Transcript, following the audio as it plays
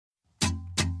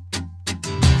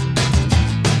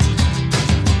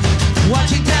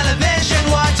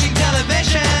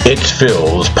It's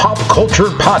Phil's Pop Culture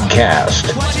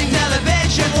Podcast. Watching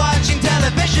television.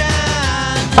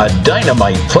 A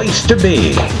dynamite place to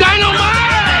be. Dynamite!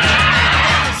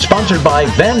 Sponsored by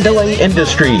Vandelay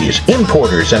Industries,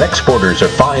 importers and exporters of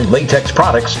fine latex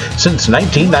products since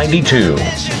 1992.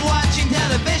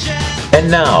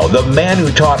 And now, the man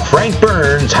who taught Frank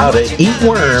Burns how to eat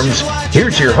worms,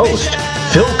 here's your host,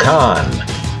 Phil Kahn.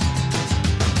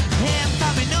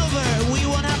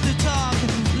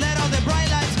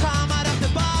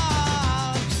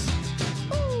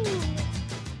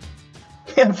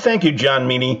 And thank you, John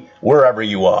Meany, wherever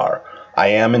you are. I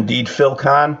am indeed Phil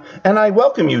Kahn, and I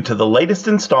welcome you to the latest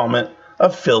installment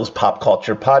of Phil's Pop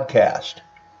Culture Podcast.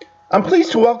 I'm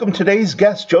pleased to welcome today's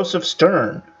guest, Joseph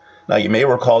Stern. Now, you may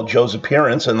recall Joe's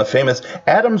appearance in the famous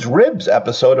Adam's Ribs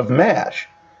episode of MASH,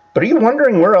 but are you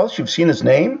wondering where else you've seen his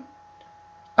name?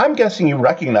 I'm guessing you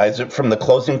recognize it from the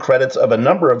closing credits of a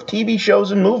number of TV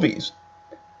shows and movies.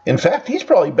 In fact, he's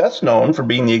probably best known for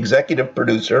being the executive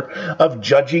producer of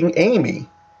Judging Amy,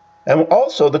 and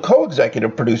also the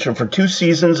co-executive producer for 2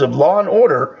 seasons of Law &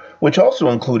 Order, which also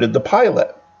included the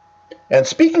pilot. And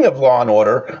speaking of Law &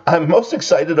 Order, I'm most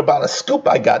excited about a scoop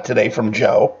I got today from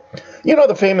Joe. You know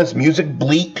the famous music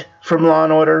bleak from Law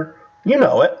 & Order? You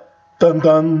know it. Dun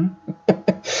dun.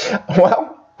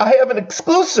 Well, I have an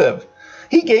exclusive.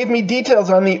 He gave me details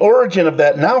on the origin of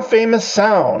that now famous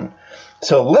sound.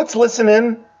 So let's listen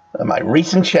in on my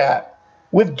recent chat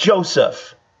with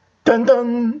Joseph. Dun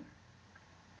dun.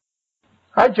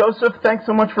 Hi, Joseph. Thanks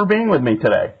so much for being with me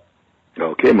today.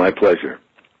 Okay, my pleasure.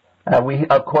 We,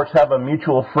 of course, have a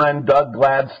mutual friend, Doug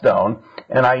Gladstone,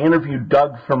 and I interviewed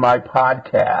Doug for my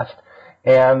podcast,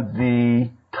 and the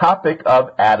topic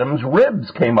of Adam's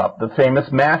Ribs came up, the famous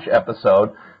MASH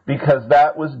episode, because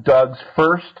that was Doug's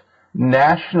first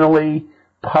nationally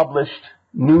published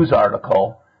news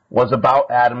article was about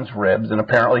Adam's Ribs, and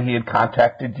apparently he had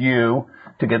contacted you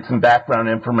to get some background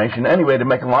information. Anyway, to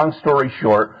make a long story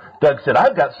short, Doug said,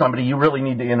 I've got somebody you really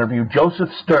need to interview, Joseph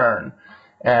Stern.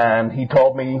 And he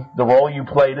told me the role you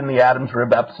played in the Adam's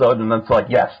Rib episode, and it's like,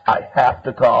 yes, I have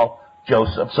to call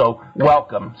Joseph. So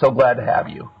welcome. So glad to have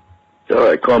you. All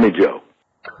right, call me Joe.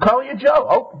 Call you Joe.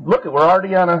 Oh, look, we're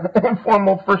already on an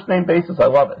informal first-name basis. I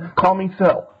love it. Call me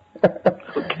Phil.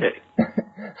 Okay.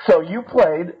 So you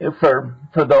played, for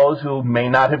those who may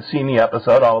not have seen the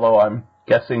episode, although I'm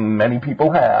guessing many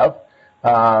people have,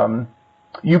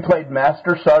 you played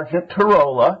Master Sergeant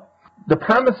Tarola. The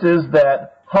premise is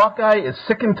that Hawkeye is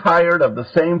sick and tired of the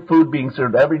same food being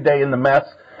served every day in the mess,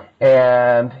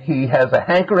 and he has a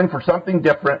hankering for something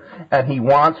different, and he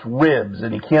wants ribs,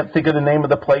 and he can't think of the name of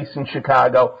the place in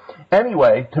Chicago.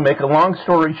 Anyway, to make a long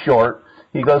story short,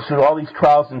 he goes through all these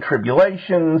trials and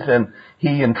tribulations, and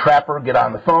he and Trapper get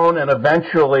on the phone and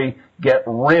eventually get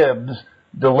ribs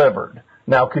delivered.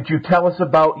 Now, could you tell us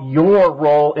about your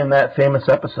role in that famous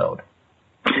episode?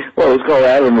 Well, it's called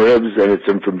Adam Ribs, and it's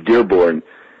from Dearborn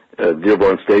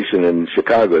Station in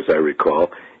Chicago, as I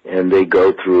recall, and they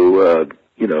go through,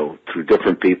 through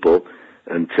different people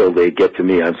until they get to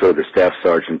me. I'm sort of the staff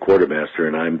sergeant quartermaster,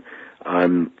 and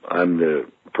I'm the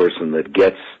person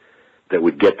that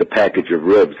would get the package of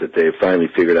ribs that they finally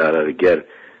figured out how to get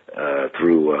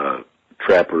through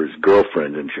Trapper's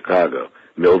girlfriend in Chicago,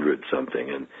 Mildred something,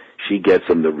 and she gets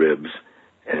them the ribs,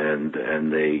 and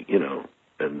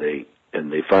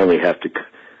they finally have to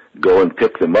go and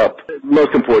pick them up. The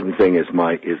most important thing is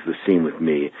the scene with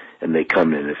me, and they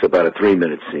come in. It's about a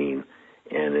 3-minute scene,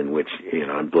 and in which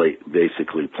I'm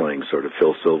basically playing sort of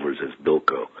Phil Silvers as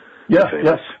Bilko. Yeah,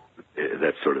 yes.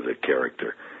 That's sort of the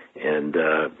character, and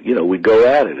we go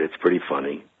at it. It's pretty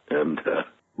funny, and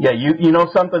yeah, you know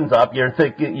something's up.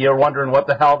 You're wondering what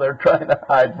the hell they're trying to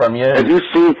hide from you. Have you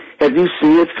seen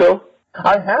it, Phil?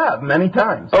 I have many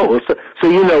times. Oh, well, so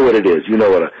you know what it is. You know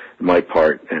what my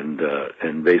part,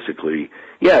 and basically,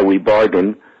 yeah, we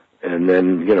bargain, and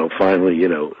then finally,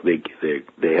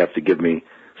 they have to give me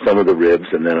some of the ribs,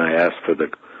 and then I ask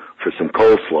for some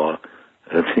coleslaw,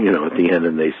 at the end,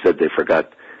 and they said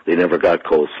they never got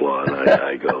coleslaw, and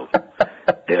I go,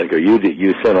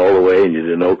 you sent all the way, and you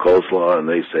didn't know coleslaw, and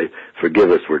they say, forgive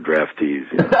us, we're draftees.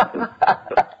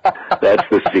 That's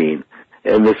the scene.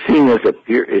 And the scene has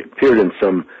appeared in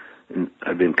some.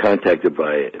 I've been contacted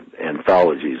by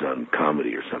anthologies on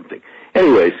comedy or something.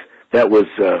 Anyways, that was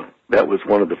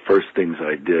one of the first things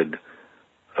I did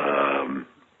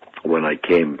when I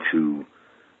came to.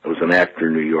 I was an actor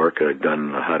in New York. I'd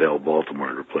done Hot L Baltimore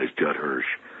and replaced Judd Hirsch,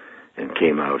 and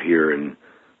came out here and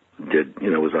did.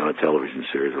 Was on a television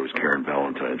series. I was Karen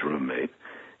Ballantyne's roommate,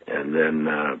 and then.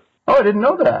 Oh, I didn't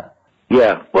know that.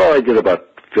 Yeah, well, I did about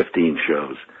 15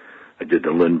 shows. I did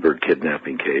the Lindbergh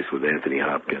kidnapping case with Anthony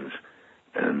Hopkins.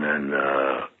 And then,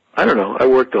 I don't know, I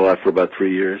worked a lot for about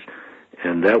 3 years,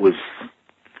 and that was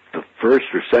the first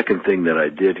or second thing that I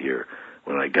did here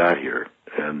when I got here.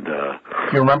 And do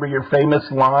you remember your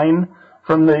famous line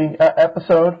from the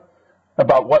episode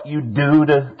about what you do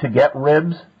to get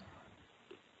ribs?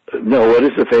 No, what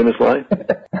is the famous line?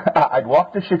 I'd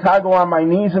walk to Chicago on my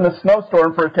knees in a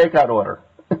snowstorm for a takeout order.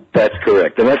 That's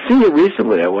correct. And I've seen it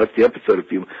recently. I watched the episode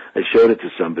I showed it to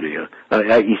somebody.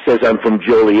 He says, I'm from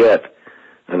Joliet.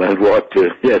 And I'd walk to,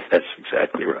 yes, that's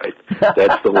exactly right.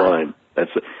 That's the line.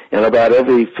 And about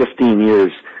every 15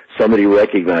 years, somebody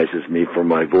recognizes me from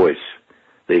my voice.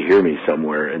 They hear me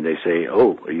somewhere, and they say,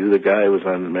 oh, are you the guy who was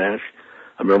on MASH?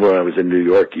 I remember when I was in New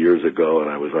York years ago, and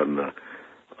I was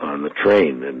on the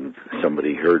train, and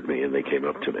somebody heard me, and they came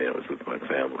up to me. I was with my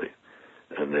family,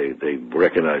 and they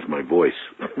recognized my voice.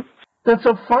 That's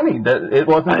so funny that it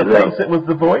wasn't the face, it was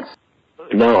the voice?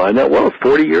 No, I know. Well, it's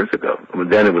 40 years ago. I mean,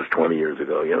 then it was 20 years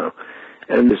ago, you know.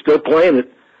 And they're still playing it.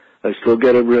 I still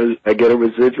get a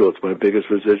residual. It's my biggest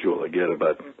residual. I get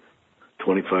about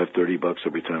 $25-$30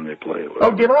 every time they play it.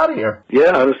 Oh, get out of here.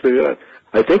 Yeah, honestly,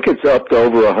 I think it's up to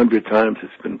over 100 times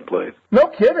it's been played. No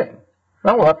kidding.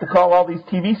 Well, we'll have to call all these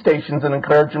TV stations and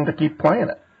encourage them to keep playing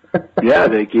it. Yeah,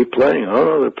 they keep playing. Oh,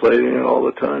 no, they're playing it all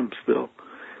the time still.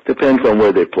 Depends on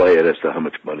where they play it as to how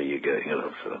much money you get, you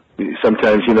know. So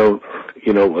sometimes, you know,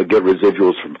 I get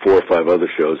residuals from 4 or 5 other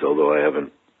shows, although I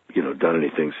haven't, done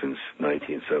anything since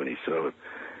 1977.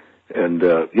 And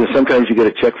sometimes you get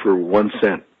a check for 1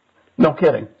 cent. No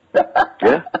kidding.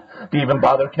 Yeah. Do you even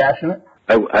bother cashing it?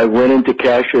 I went in to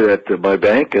cash it at my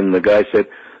bank, and the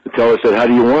teller said, "How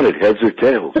do you want it, heads or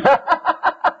tails?" It's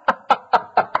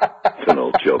an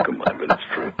old joke of mine, but it's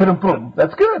true. Boom.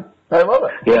 That's good. I love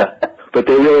it. Yeah. But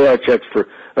they really are checks for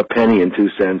a penny and 2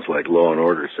 cents, like Law and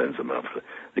Order sends them out for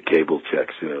the cable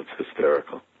checks. It's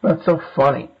hysterical. That's so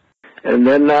funny. And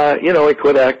then, I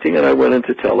quit acting and I went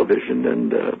into television,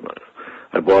 and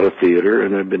I bought a theater,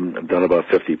 and I've done about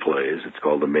 50 plays. It's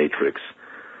called The Matrix.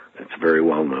 It's very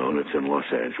well known. It's in Los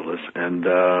Angeles, and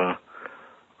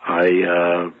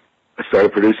I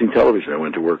started producing television. I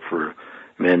went to work for a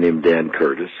man named Dan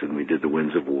Curtis, and we did The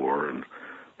Winds of War and a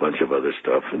bunch of other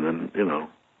stuff, and then,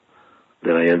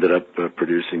 Then I ended up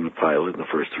producing the pilot in the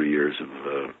first 3 years of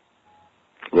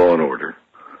Law and Order,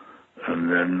 and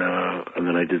then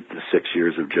I did the 6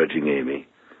 years of Judging Amy,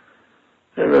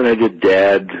 and then I did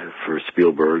Dad for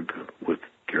Spielberg with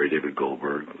Gary David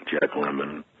Goldberg, Jack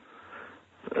Lemmon,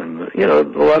 and a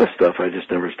lot of stuff. I just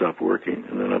never stopped working,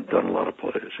 and then I've done a lot of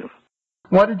plays.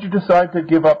 Why did you decide to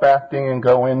give up acting and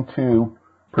go into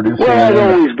producing? Well, I've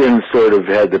always been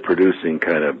had the producing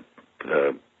kind of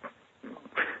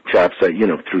chops,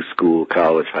 through school,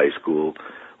 college, high school,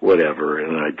 whatever,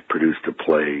 and I produced a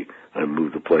play. I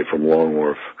moved the play from Long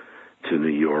Wharf to New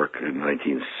York in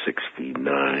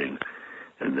 1969,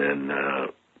 and then,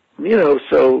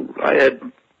 so I had,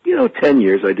 10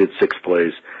 years. I did 6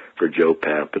 plays for Joe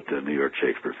Papp at the New York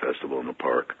Shakespeare Festival in the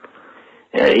Park.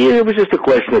 And it was just a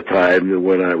question of time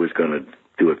when I was going to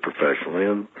do it professionally,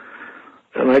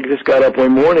 and I just got up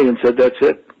one morning and said, that's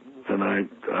it, and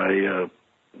I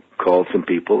called some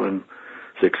people, and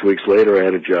 6 weeks later I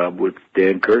had a job with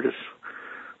Dan Curtis.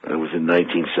 It was in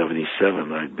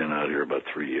 1977. I'd been out here about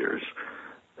 3 years.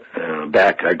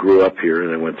 I grew up here,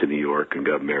 and I went to New York and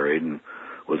got married and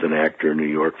was an actor in New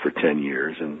York for 10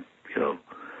 years and,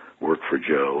 worked for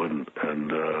Joe and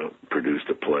produced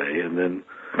a play. And then,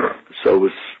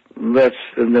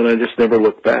 and then I just never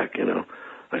looked back,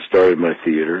 I started my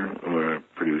theater, where I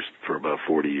produced for about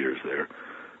 40 years there.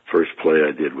 First play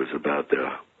I did was about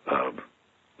the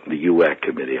UAC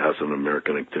committee, House of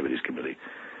American Activities Committee,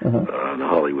 the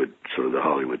Hollywood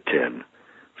 10.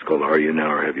 It's called Are You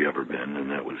Now or Have You Ever Been? And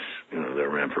that was, that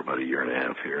ran for about a year and a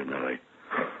half here. And then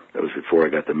that was before I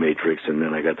got The Matrix, and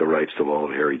then I got the rights to all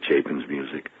of Harry Chapin's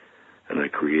music, and I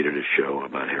created a show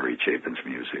about Harry Chapin's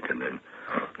music, and then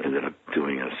ended up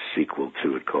doing a sequel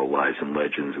to it called Lies and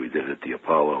Legends. We did it at the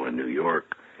Apollo in New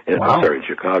York, in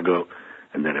Chicago.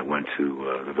 And then it went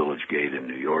to the Village Gate in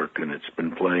New York, and it's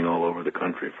been playing all over the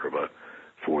country for about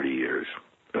 40 years.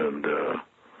 And,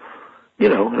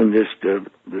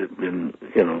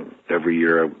 every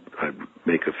year I'd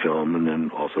make a film and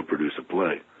then also produce a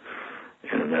play.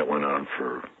 And that went on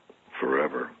for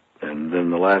forever. And then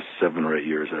the last 7 or 8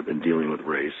 years I've been dealing with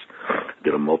race. I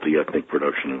did a multi-ethnic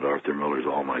production of Arthur Miller's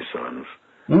All My Sons,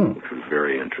 which was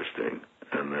very interesting.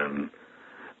 And then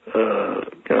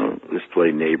this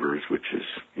play Neighbors, which is,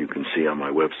 you can see on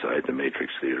my website, the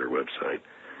Matrix Theater website,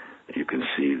 you can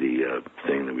see the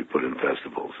thing that we put in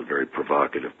festivals, a very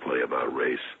provocative play about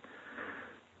race.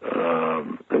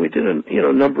 And we did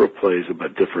a number of plays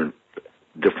about different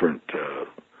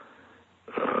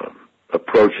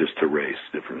approaches to race.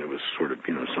 It was sort of,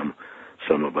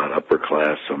 some about upper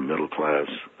class, some middle class,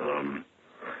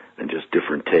 and just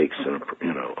different takes, and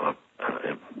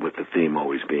with the theme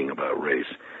always being about race.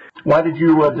 Why did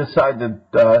you decide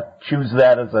to choose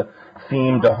that as a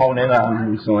theme to hone in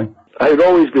on recently? I had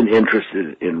always been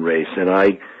interested in race, and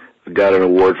I got an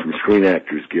award from Screen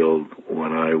Actors Guild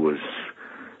when I was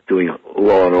doing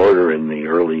Law and Order in the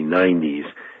early 90s,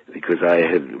 because I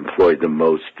had employed the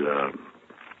most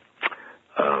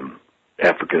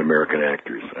African-American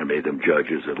actors. I made them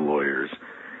judges and lawyers.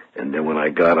 And then when I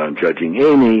got on Judging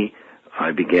Amy,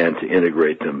 I began to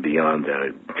integrate them beyond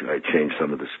that. I changed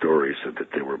some of the stories so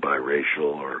that they were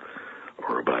biracial or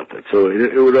about that. So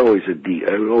it always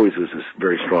was a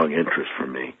very strong interest for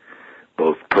me,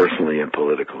 both personally and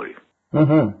politically.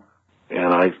 Mm-hmm.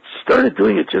 And I started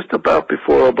doing it just about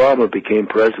before Obama became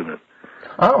president.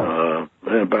 Oh.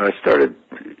 But I started,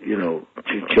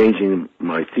 changing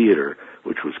my theater,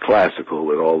 which was classical,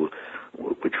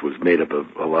 which was made up of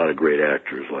a lot of great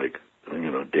actors like,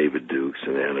 David Dukes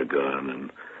and Anna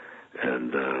Gunn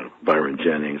and Byron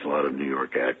Jennings, a lot of New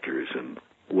York actors and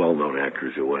well-known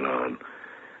actors who went on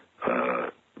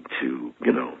to,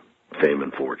 fame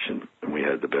and fortune. And we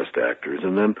had the best actors.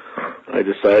 And then I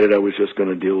decided I was just going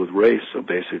to deal with race. So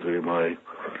basically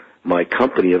my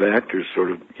company of actors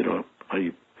sort of,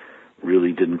 I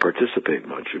really didn't participate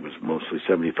much. It was mostly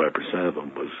 75% of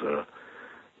them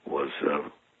was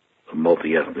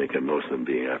multi-ethnic, and most of them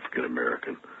being African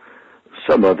American.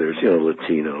 Some others,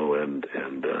 Latino, and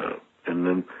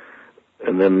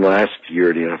then last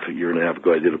year and a half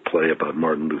ago, I did a play about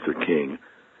Martin Luther King,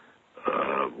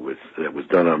 that was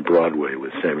done on Broadway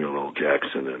with Samuel L.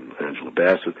 Jackson and Angela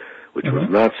Bassett, which was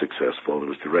not successful. It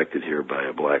was directed here by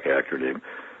a black actor named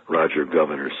Roger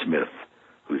Governor Smith,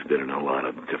 who's been in a lot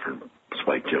of different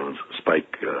Spike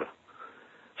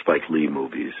Lee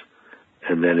movies.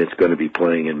 And then it's going to be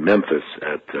playing in Memphis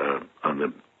on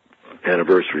the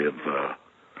anniversary of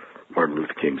Martin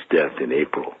Luther King's death in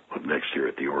April of next year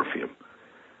at the Orpheum,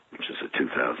 which is a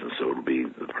 2000. So it'll be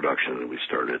the production that we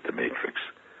started at the Matrix.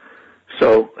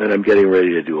 So, and I'm getting ready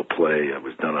to do a play that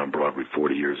was done on Broadway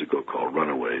 40 years ago called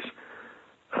Runaways.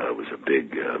 It was a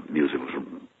big musical. It was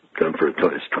done for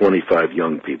 25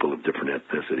 young people of different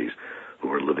ethnicities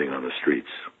who are living on the streets.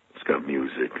 It's got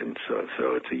music, and so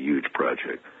it's a huge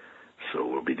project. So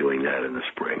we'll be doing that in the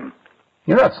spring.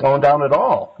 You're not slowing down at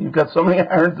all. You've got so many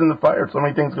irons in the fire, so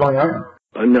many things going on.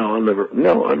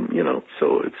 No,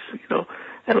 so it's,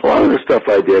 and a lot of the stuff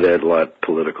I did had a lot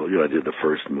political. I did the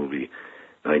first movie,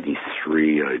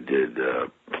 93. I did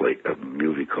play a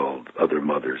movie called Other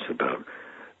Mothers about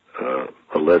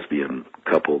a lesbian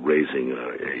couple raising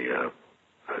a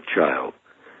child,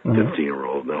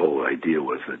 15-year-old. The whole idea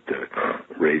was that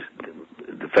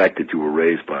the fact that you were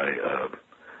raised by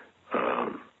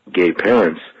gay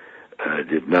parents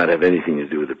did not have anything to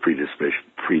do with the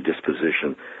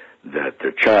predisposition that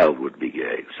their child would be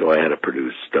gay. So I had to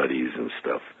produce studies and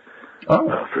stuff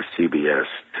for CBS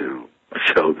to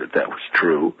show that was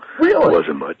true. Really? It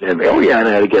wasn't much. And and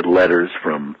I had to get letters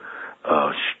from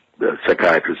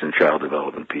psychiatrists and child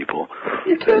development people.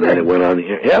 And then it went on.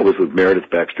 It was with Meredith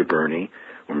Baxter Burney,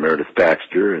 or Meredith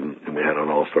Baxter, and we had an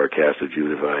all-star cast of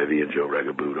Judith Ivey and Joe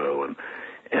Regabuto,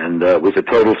 and it was a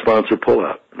total sponsor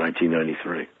pullout,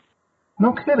 1993.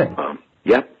 No kidding.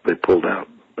 Yep, they pulled out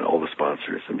all the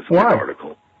sponsors. It was a big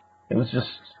article. It was just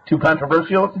too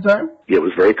controversial at the time? Yeah, it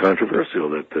was very controversial,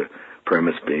 that the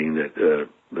premise being that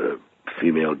the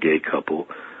female gay couple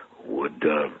would,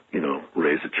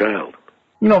 raise a child.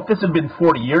 If this had been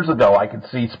 40 years ago, I could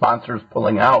see sponsors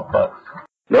pulling out, but...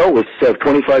 No, it was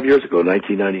 25 years ago,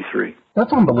 1993.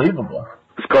 That's unbelievable.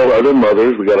 It's called Other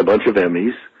Mothers. We got a bunch of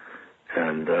Emmys,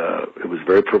 and it was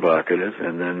very provocative.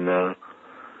 And then,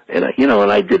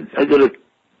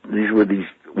 these were these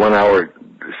 1-hour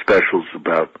specials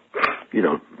about,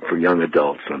 for young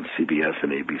adults on CBS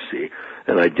and ABC.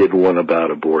 And I did one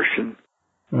about abortion.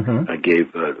 Mm-hmm. I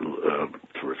gave a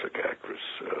terrific actress,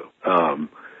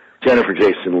 Jennifer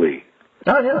Jason Leigh.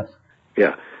 Oh, yes.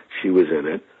 Yeah, she was in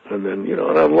it. And then, and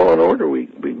on Law and Order,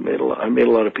 I made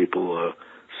a lot of people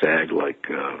SAG, like,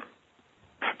 I'm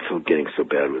still getting so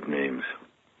bad with names.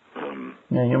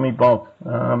 Yeah, you and me both.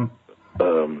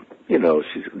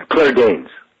 She's Claire Danes.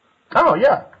 Oh,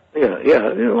 yeah.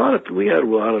 Yeah. We had a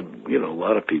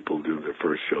lot of people do their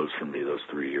first shows for me those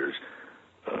 3 years.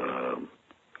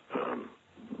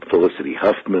 Felicity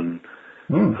Huffman,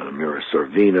 Mira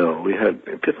Sorvino. We had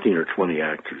 15 or 20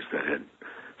 actors that had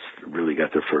really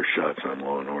got their first shots on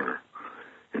Law and Order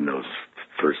in those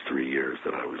first 3 years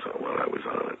that I was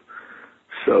on it.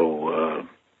 So,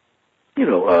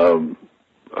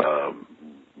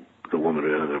 the woman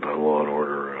who ended up on Law and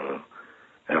Order,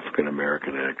 African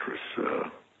American actress,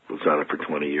 was on it for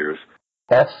 20 years.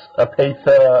 Apatha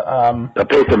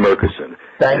Murkison.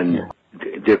 Thank you.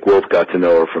 Dick Wolf got to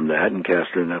know her from that and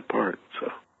cast her in that part.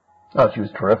 So. Oh, she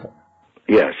was terrific.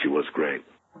 Yeah, she was great.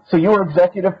 So you were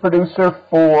executive producer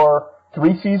for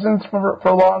 3 seasons for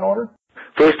Law and Order?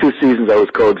 First 2 seasons I was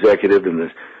co-executive, and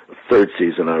the third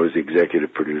season I was the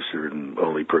executive producer and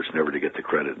only person ever to get the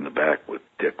credit in the back with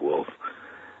Dick Wolf.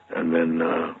 And then,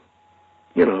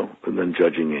 and then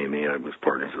Judging Amy, I was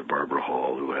partners with Barbara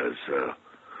Hall, who has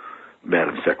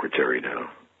Madam Secretary now.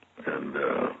 And,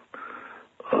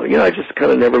 I just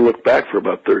kind of never looked back for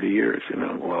about 30 years, and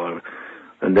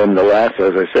then the last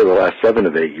 7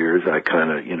 of 8 years, I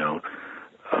kind of,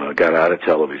 got out of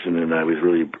television, and I was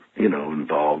really,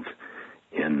 involved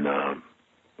in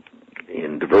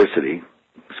diversity,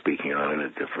 speaking on it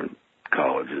at different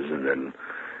colleges, and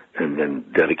then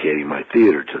dedicating my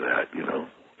theater to that,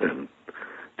 and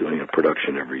doing a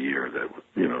production every year that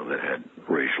had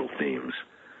racial themes,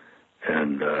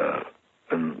 and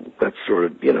that's sort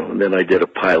of, and then I did a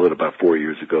pilot about 4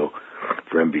 years ago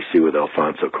for NBC with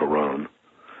Alfonso Cuarón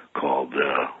called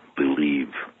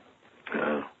Believe.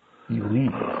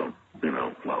 Believe.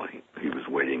 While he was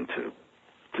waiting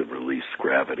to release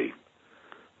Gravity,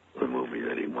 the movie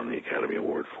that he won the Academy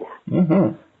Award for.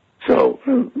 Mm-hmm. So,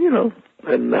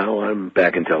 and now I'm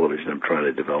back in television. I'm trying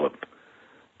to develop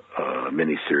a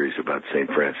miniseries about St.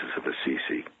 Francis of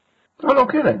Assisi. Oh, no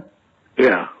kidding.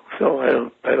 Yeah, so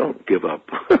I don't give up.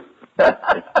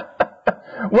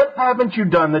 What haven't you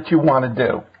done that you want to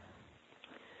do?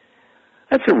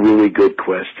 That's a really good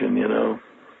question,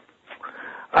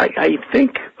 I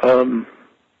think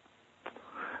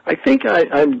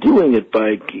I'm doing it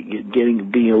by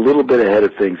being a little bit ahead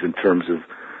of things in terms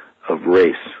of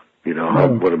race,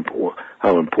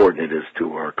 how important it is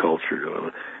to our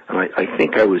culture. And I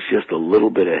think I was just a little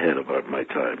bit ahead of my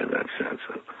time in that sense,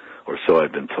 or so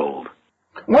I've been told.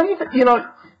 What do you think?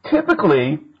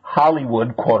 Typically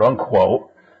Hollywood, quote unquote,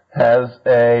 has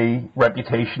a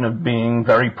reputation of being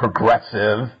very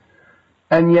progressive,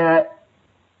 and yet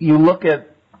you look at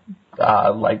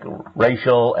like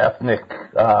racial, ethnic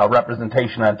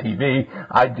representation on TV.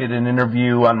 I did an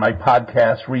interview on my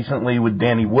podcast recently with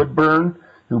Danny Woodburn,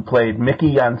 who played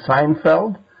Mickey on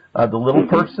Seinfeld, the little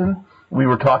person. We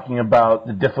were talking about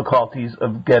the difficulties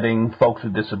of getting folks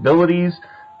with disabilities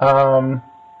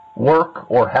work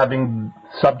or having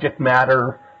subject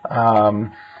matter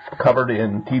covered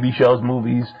in TV shows,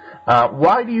 movies.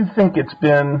 Why do you think it's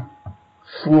been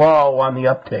slow on the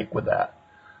uptake with that?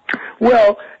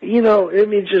 Well,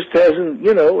 it just hasn't,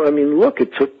 look,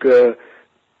 it took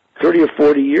 30 or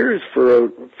 40 years for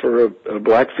a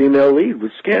black female lead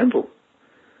with Scandal.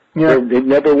 Yeah. It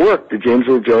never worked. The James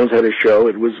Earl Jones had a show.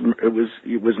 It was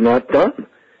not done.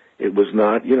 It was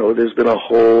not, there's been a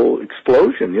whole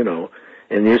explosion,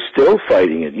 and you're still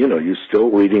fighting it. You're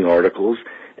still reading articles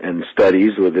and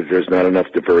studies where there's not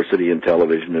enough diversity in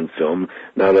television and film,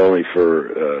 not only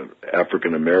for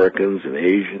African Americans and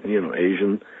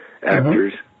Asian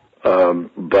actors,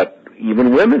 but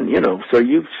even women, So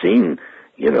you've seen,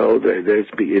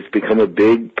 it's become a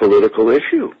big political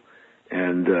issue.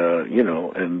 And,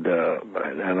 and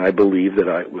I believe that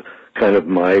kind of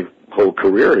my whole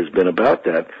career has been about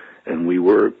that. And we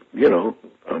were,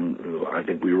 I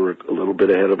think we were a little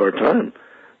bit ahead of our time.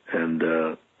 And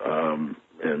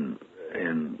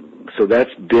so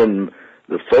that's been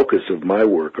the focus of my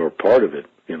work, or part of it,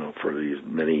 for these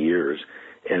many years.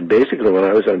 And basically when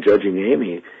I was on Judging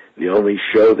Amy, the only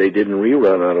show they didn't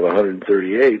rerun out of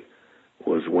 138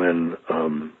 was when,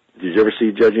 did you ever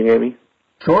see Judging Amy?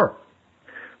 Sure.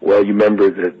 Well, you remember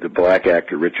the black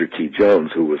actor Richard T.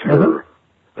 Jones, who was her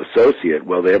associate.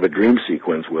 Well, they have a dream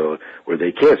sequence where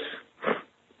they kiss.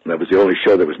 And that was the only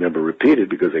show that was never repeated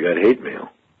because they got hate mail.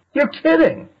 You're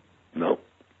kidding. No.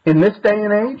 In this day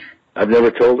and age? I've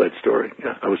never told that story.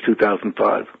 Yeah, I was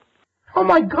 2005. Oh,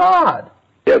 my God.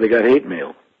 Yeah, they got hate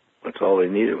mail. That's all they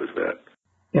needed was that.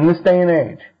 In this day and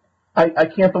age. I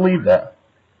can't believe that.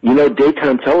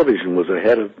 Daytime television was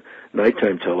ahead of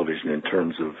nighttime television in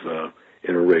terms of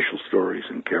interracial stories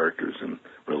and characters and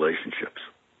relationships.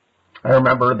 I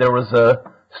remember there was a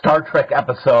Star Trek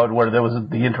episode where there was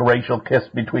the interracial kiss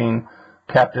between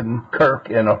Captain Kirk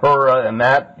and Uhura, and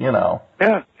that, Yeah.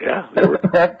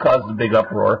 that caused a big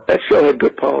uproar. That show had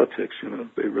good politics,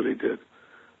 They really did.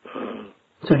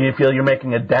 So do you feel you're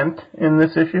making a dent in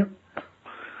this issue?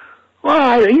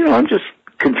 Well, I'm just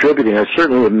contributing. I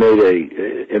certainly have made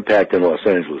a impact in Los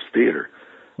Angeles theater.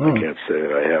 I can't say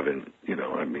that I haven't.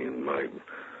 I mean,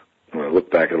 when I look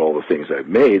back at all the things I've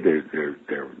made,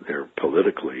 they're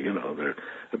politically.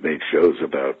 I've made shows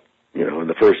about. In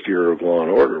the first year of Law and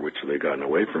Order, which they've gotten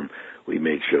away from, we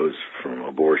made shows from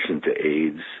abortion to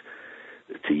AIDS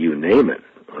to you name it.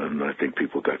 And I think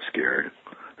people got scared.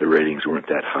 The ratings weren't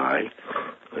that high.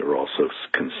 They were also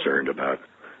concerned about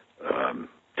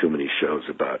too many shows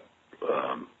about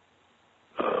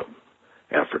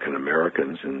African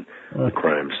Americans, and the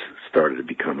crimes started to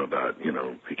become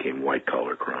became white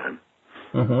collar crime.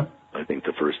 I think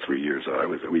the first 3 years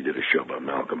we did a show about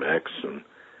Malcolm X, and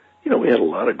we had a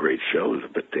lot of great shows,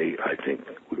 but I think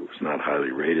it was not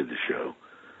highly rated, the show.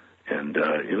 And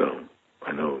I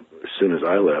know as soon as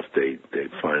I left, they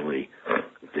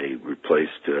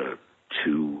replaced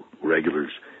 2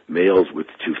 regulars, males, with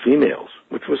 2 females,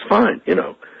 which was fine,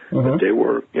 But they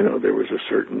were, there was a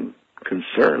certain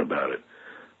concern about it,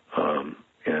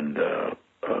 and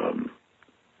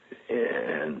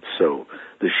so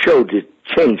the show did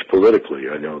change politically.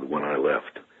 I know when I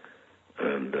left,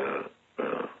 and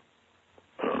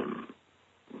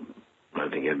I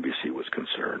think NBC was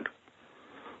concerned,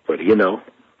 but it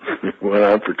went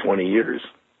on for 20 years.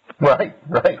 Right.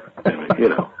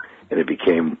 And it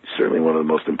became certainly one of the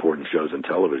most important shows in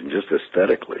television, just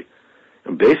aesthetically.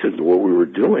 And basically what we were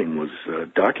doing was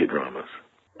docudramas.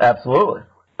 Absolutely.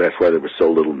 That's why there was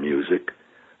so little music,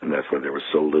 and that's why there was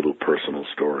so little personal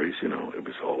stories. It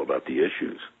was all about the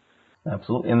issues.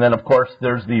 Absolutely. And then, of course,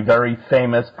 there's the very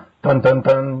famous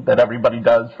dun-dun-dun that everybody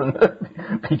does from the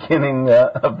beginning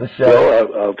of the show.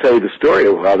 Well, I'll tell you the story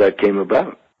of how that came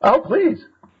about. Oh, please.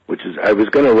 Which is, I was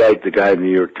going to write the guy in the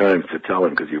New York Times to tell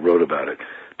him, because he wrote about it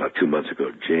about 2 months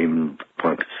ago, James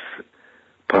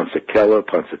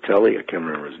Ponzatelli, I can't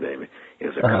remember his name. He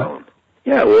has a column.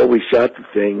 Yeah, well, we shot the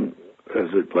thing as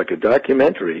like a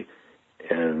documentary,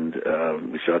 and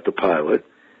we shot the pilot,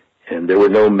 and there were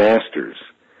no masters.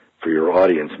 For your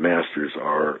audience, masters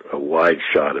are a wide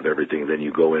shot of everything, then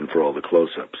you go in for all the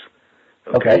close-ups.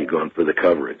 Okay. You go in for the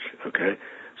coverage, okay?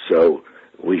 So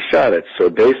we shot it.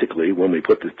 So basically, when we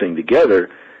put the thing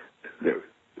together,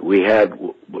 we had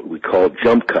what we called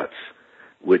jump cuts,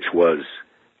 which was,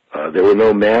 there were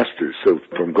no masters. So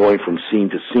from going from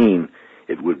scene to scene,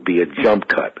 it would be a jump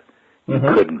cut. You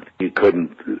couldn't, in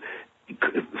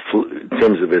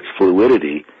terms of its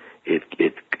fluidity, it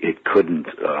couldn't,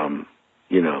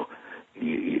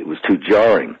 it was too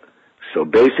jarring. So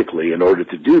basically, in order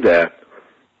to do that,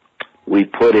 we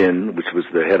put in, which was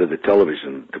the head of the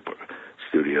television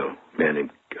studio, a man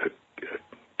named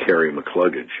Kerry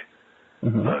McCluggage,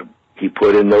 he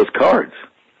put in those cards,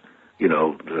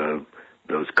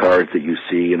 those cards that you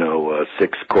see,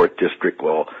 6 court district,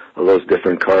 all those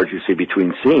different cards you see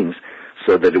between scenes,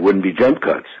 so that it wouldn't be jump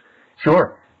cuts.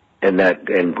 Sure. And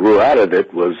grew out of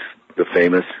it was the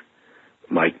famous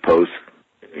Mike Post,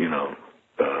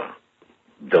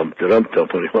 dump, what do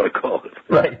you want to call it?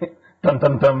 Right.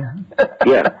 Dum.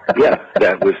 yeah.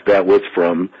 That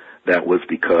was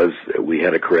because we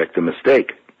had to correct a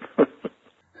mistake.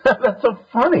 That's so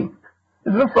funny.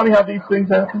 Isn't it funny how these things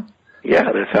happen?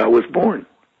 Yeah, that's how it was born.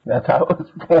 That's how it was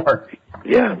born.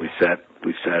 Yeah, we sat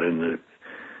in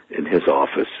his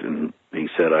office, and he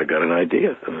said, "I got an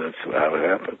idea," and that's how it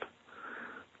happened.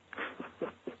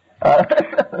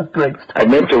 Great stuff. I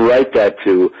meant to write that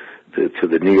to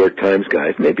the New York Times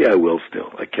guys. Maybe I will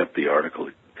still. I kept the article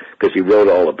because he wrote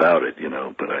all about it,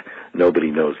 but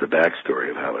nobody knows the backstory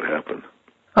of how it happened.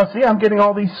 Oh, see, I'm getting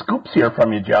all these scoops here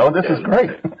from you, Joe. This is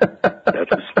great.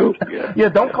 That's a scoop, yeah. Yeah,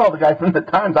 don't call the guy from the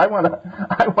Times. I want to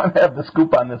have the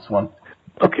scoop on this one.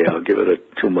 Okay, I'll give it a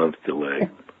 2-month delay.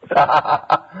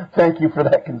 Thank you for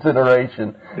that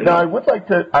consideration. Yeah. Now, I would like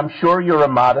to, I'm sure you're a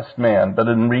modest man, but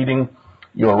in reading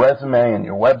your resume and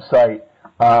your website,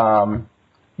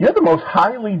 you're the most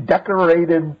highly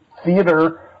decorated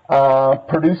theater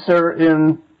producer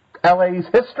in LA's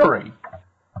history.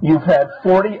 You've had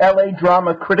 40 LA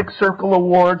Drama Critics Circle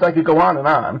Awards. I could go on and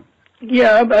on.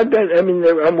 Yeah, I'm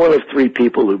one of 3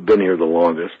 people who've been here the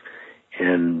longest,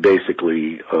 and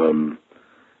basically,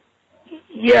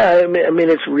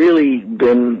 it's really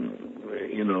been,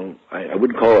 I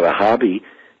wouldn't call it a hobby,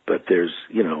 but there's,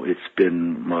 it's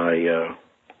been my, I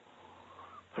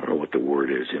don't know what the word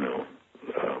is,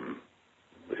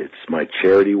 it's my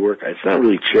charity work. It's not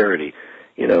really charity,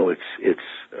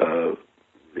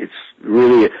 it's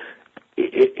really,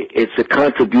 it's a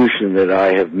contribution that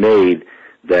I have made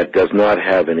that does not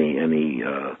have any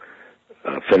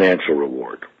financial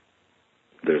reward.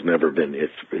 There's never been.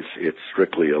 It's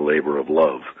strictly a labor of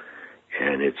love,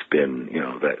 and it's been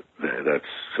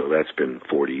that's been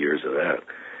 40 years of that,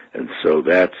 and so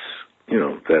that's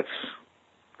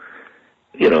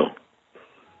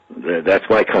that's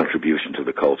my contribution to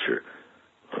the culture,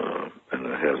 and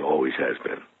it always has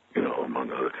been,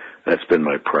 among other. That's been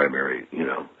my primary,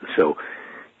 So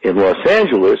in Los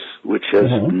Angeles, which has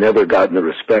never gotten the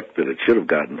respect that it should have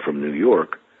gotten from New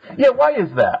York. Yeah, why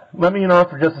is that? Let me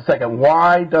interrupt for just a second.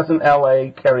 Why doesn't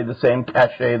L.A. carry the same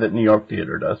cachet that New York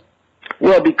theater does?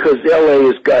 Well, because L.A.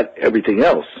 has got everything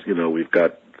else. We've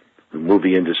got the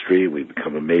movie industry. We've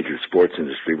become a major sports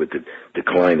industry with the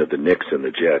decline of the Knicks and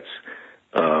the Jets.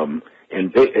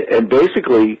 And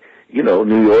basically,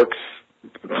 New York's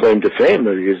claim to fame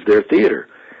is their theater.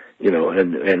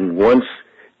 And once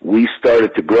we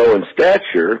started to grow in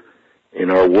stature in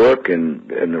our work and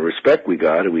the respect we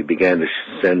got, and we began to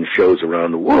send shows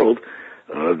around the world,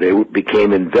 they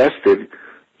became invested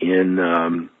in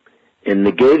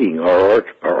negating our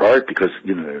art because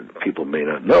people may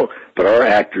not know, but our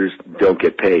actors don't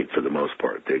get paid for the most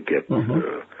part. They get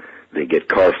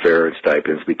car fare and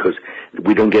stipends because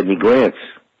we don't get any grants.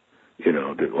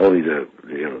 Only the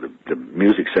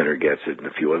music center gets it and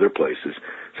a few other places.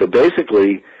 So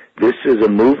basically, this is a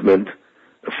movement,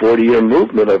 a 40-year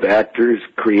movement of artists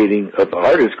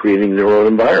creating their own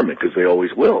environment, because they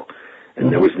always will.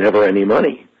 And there was never any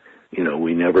money.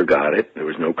 We never got it. There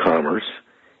was no commerce.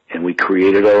 And we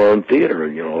created our own theater,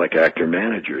 like actor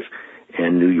managers.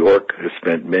 And New York has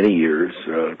spent many years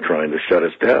trying to shut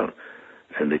us down.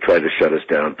 And they tried to shut us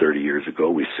down 30 years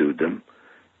ago. We sued them,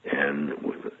 and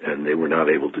they were not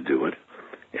able to do it.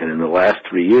 And in the last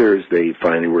 3 years, they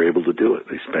finally were able to do it.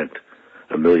 They spent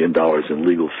 $1 million in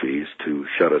legal fees to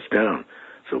shut us down.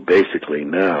 So basically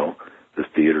now the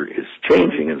theater is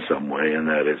changing in some way, and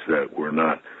that is that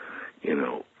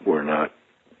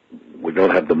we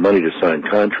don't have the money to sign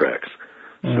contracts.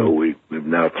 So we've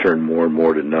now turned more and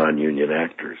more to non-union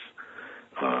actors.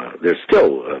 There's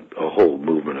still a whole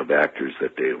movement of actors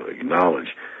that they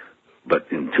acknowledge, but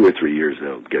in 2 or 3 years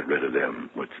they'll get rid of them,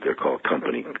 which they're called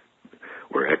company,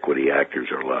 where equity actors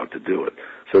are allowed to do it.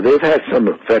 So they've had some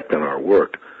effect on our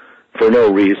work for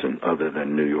no reason other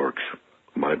than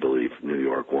my belief, New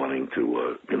York wanting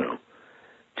to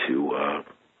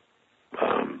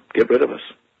get rid of us.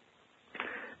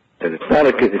 And it's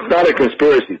not a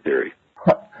conspiracy theory.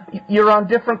 You're on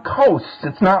different coasts.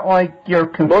 It's not like you're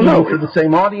competing for the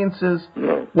same audiences.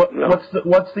 No.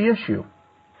 What's the issue?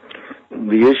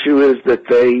 The issue is that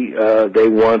they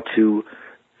want to,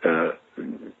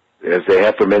 as they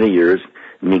have for many years,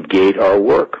 negate our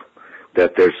work.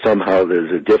 That there's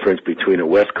a difference between a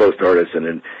West Coast artist and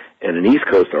an East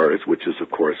Coast artist, which is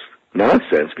of course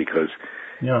nonsense because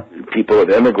people have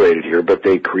emigrated here, but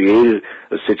they created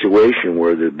a situation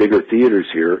where the bigger theaters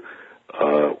here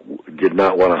did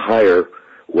not want to hire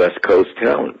West Coast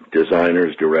talent,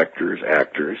 designers, directors,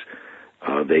 actors.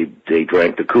 They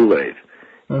drank the Kool-Aid.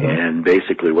 And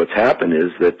basically what's happened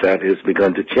is that has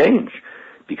begun to change.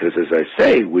 Because as I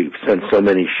say, we've sent so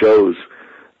many shows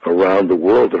around the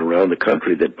world and around the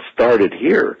country that started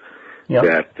here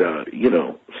that,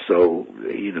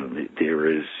 there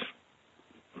is,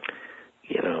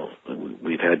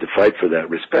 we've had to fight for that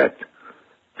respect.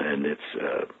 And it's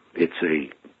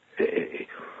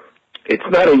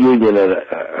not a union that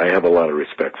I have a lot of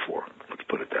respect for, let's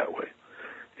put it that way.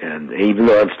 And even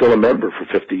though I'm still a member for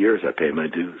 50 years, I pay my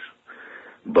dues.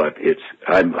 But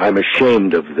I'm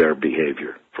ashamed of their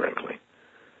behavior, frankly.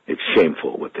 It's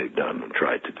shameful what they've done and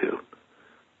tried to do.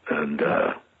 And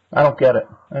I don't get it.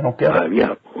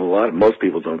 Most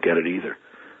people don't get it either.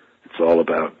 It's all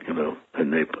about,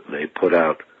 and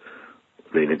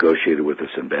they negotiated with us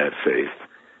in bad faith,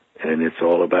 and it's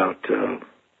all about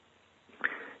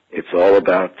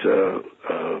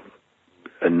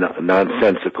a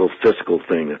nonsensical fiscal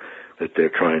thing that they're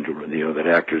trying to, that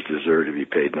actors deserve to be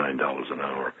paid $9 an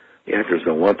hour. The actors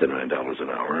don't want the $9 an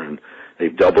hour, and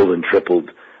they've doubled and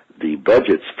tripled the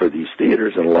budgets for these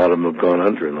theaters, and a lot of them have gone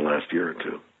under in the last year or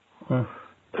two.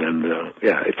 And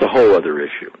it's a whole other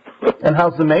issue. And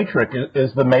how's the Matrix?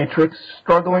 Is the Matrix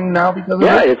struggling now because of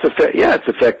it? It's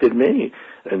affected me,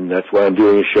 and that's why I'm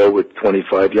doing a show with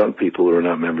 25 young people who are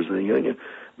not members of the union.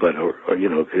 But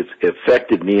it's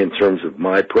affected me in terms of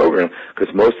my program,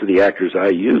 because most of the actors I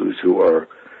use who are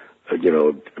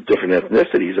different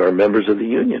ethnicities are members of the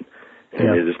union, and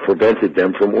it has prevented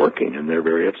them from working, and they're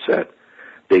very upset.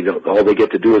 All they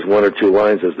get to do is 1 or 2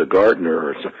 lines as the gardener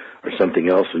or something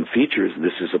else in features.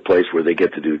 This is a place where they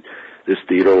get to do. This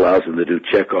theater allows them to do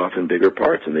Chekhov in bigger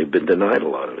parts, and they've been denied a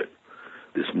lot of it.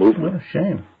 This movement. What a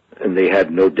shame. And they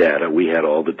had no data. We had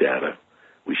all the data.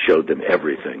 We showed them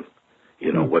everything.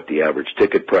 What the average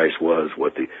ticket price was,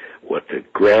 what the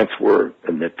grants were,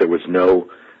 and that there was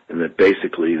and that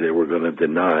basically they were going to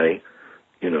deny,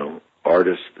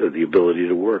 artists the ability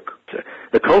to work.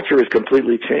 The culture has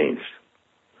completely changed,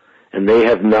 and they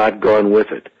have not gone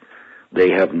with it. They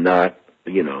have not,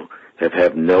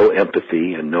 have no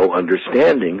empathy and no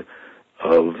understanding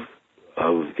of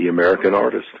the American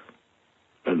artist,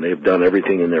 and they've done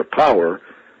everything in their power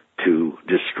to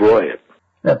destroy it.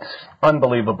 That's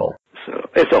unbelievable. So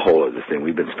it's a whole other thing.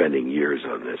 We've been spending years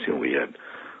on this.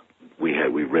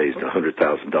 We raised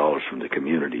 $100,000 from the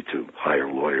community to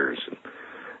hire lawyers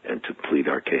and to plead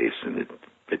our case, and it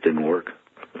didn't work.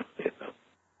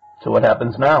 So what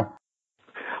happens now?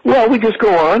 Well, we just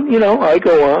go on. I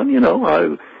go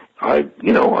on. I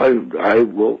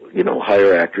will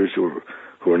hire actors who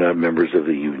are not members of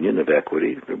the Union of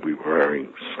Equity. We were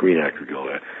hiring Screen Actor Guild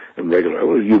and regular.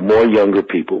 More younger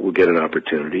people will get an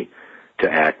opportunity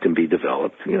to act and be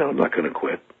developed. I'm not going to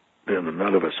quit.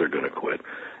 None of us are going to quit.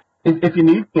 If you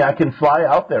need me, I can fly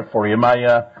out there for you.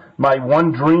 My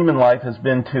one dream in life has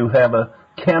been to have a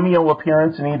cameo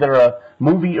appearance in either a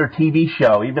movie or TV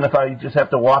show, even if I just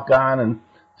have to walk on and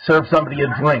serve somebody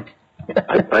a drink.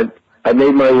 I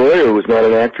made my lawyer, who was not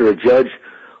an actor, a judge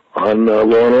on Law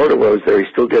and Order when I was there.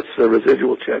 He still gets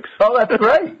residual checks. Oh, that's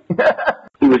great.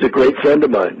 He was a great friend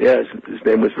of mine. Yes, his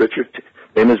name was Richard.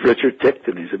 Name is Richard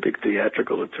Tickton. He's a big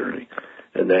theatrical attorney,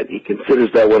 and that he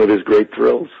considers that one of his great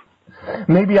thrills.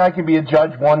 Maybe I can be a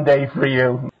judge one day for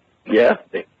you. Yeah,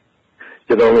 it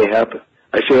should only happen.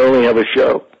 I should only have a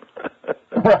show.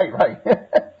 Right.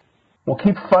 Well,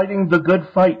 keep fighting the good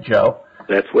fight, Joe.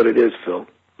 That's what it is, Phil.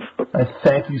 I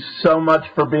thank you so much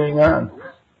for being on.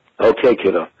 Okay,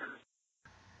 kiddo.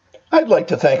 I'd like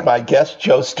to thank my guest,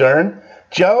 Joe Stern.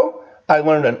 Joe, I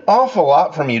learned an awful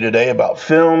lot from you today about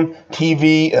film,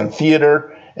 TV, and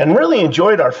theater, and really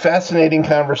enjoyed our fascinating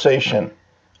conversation.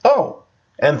 Oh,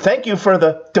 and thank you for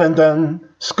the dun-dun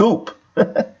scoop.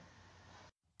 Watching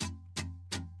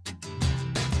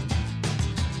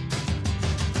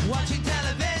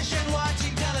television.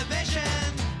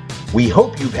 We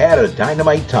hope you've had a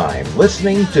dynamite time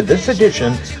listening to this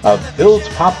edition of Phil's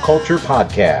Pop Culture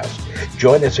Podcast.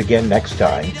 Join us again next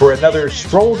time for another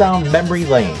stroll down memory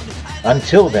lane.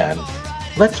 Until then,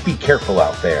 let's be careful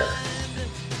out there.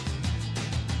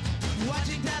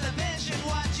 Watching television.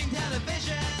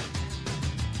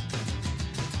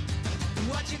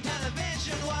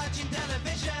 Watching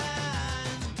television.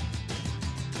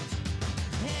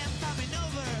 Hey, I'm coming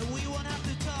over. We won't have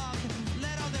to talk.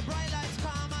 Let all the bright lights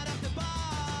come out of the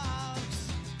box.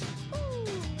 Ooh.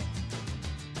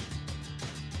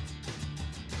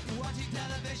 Watching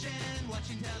television.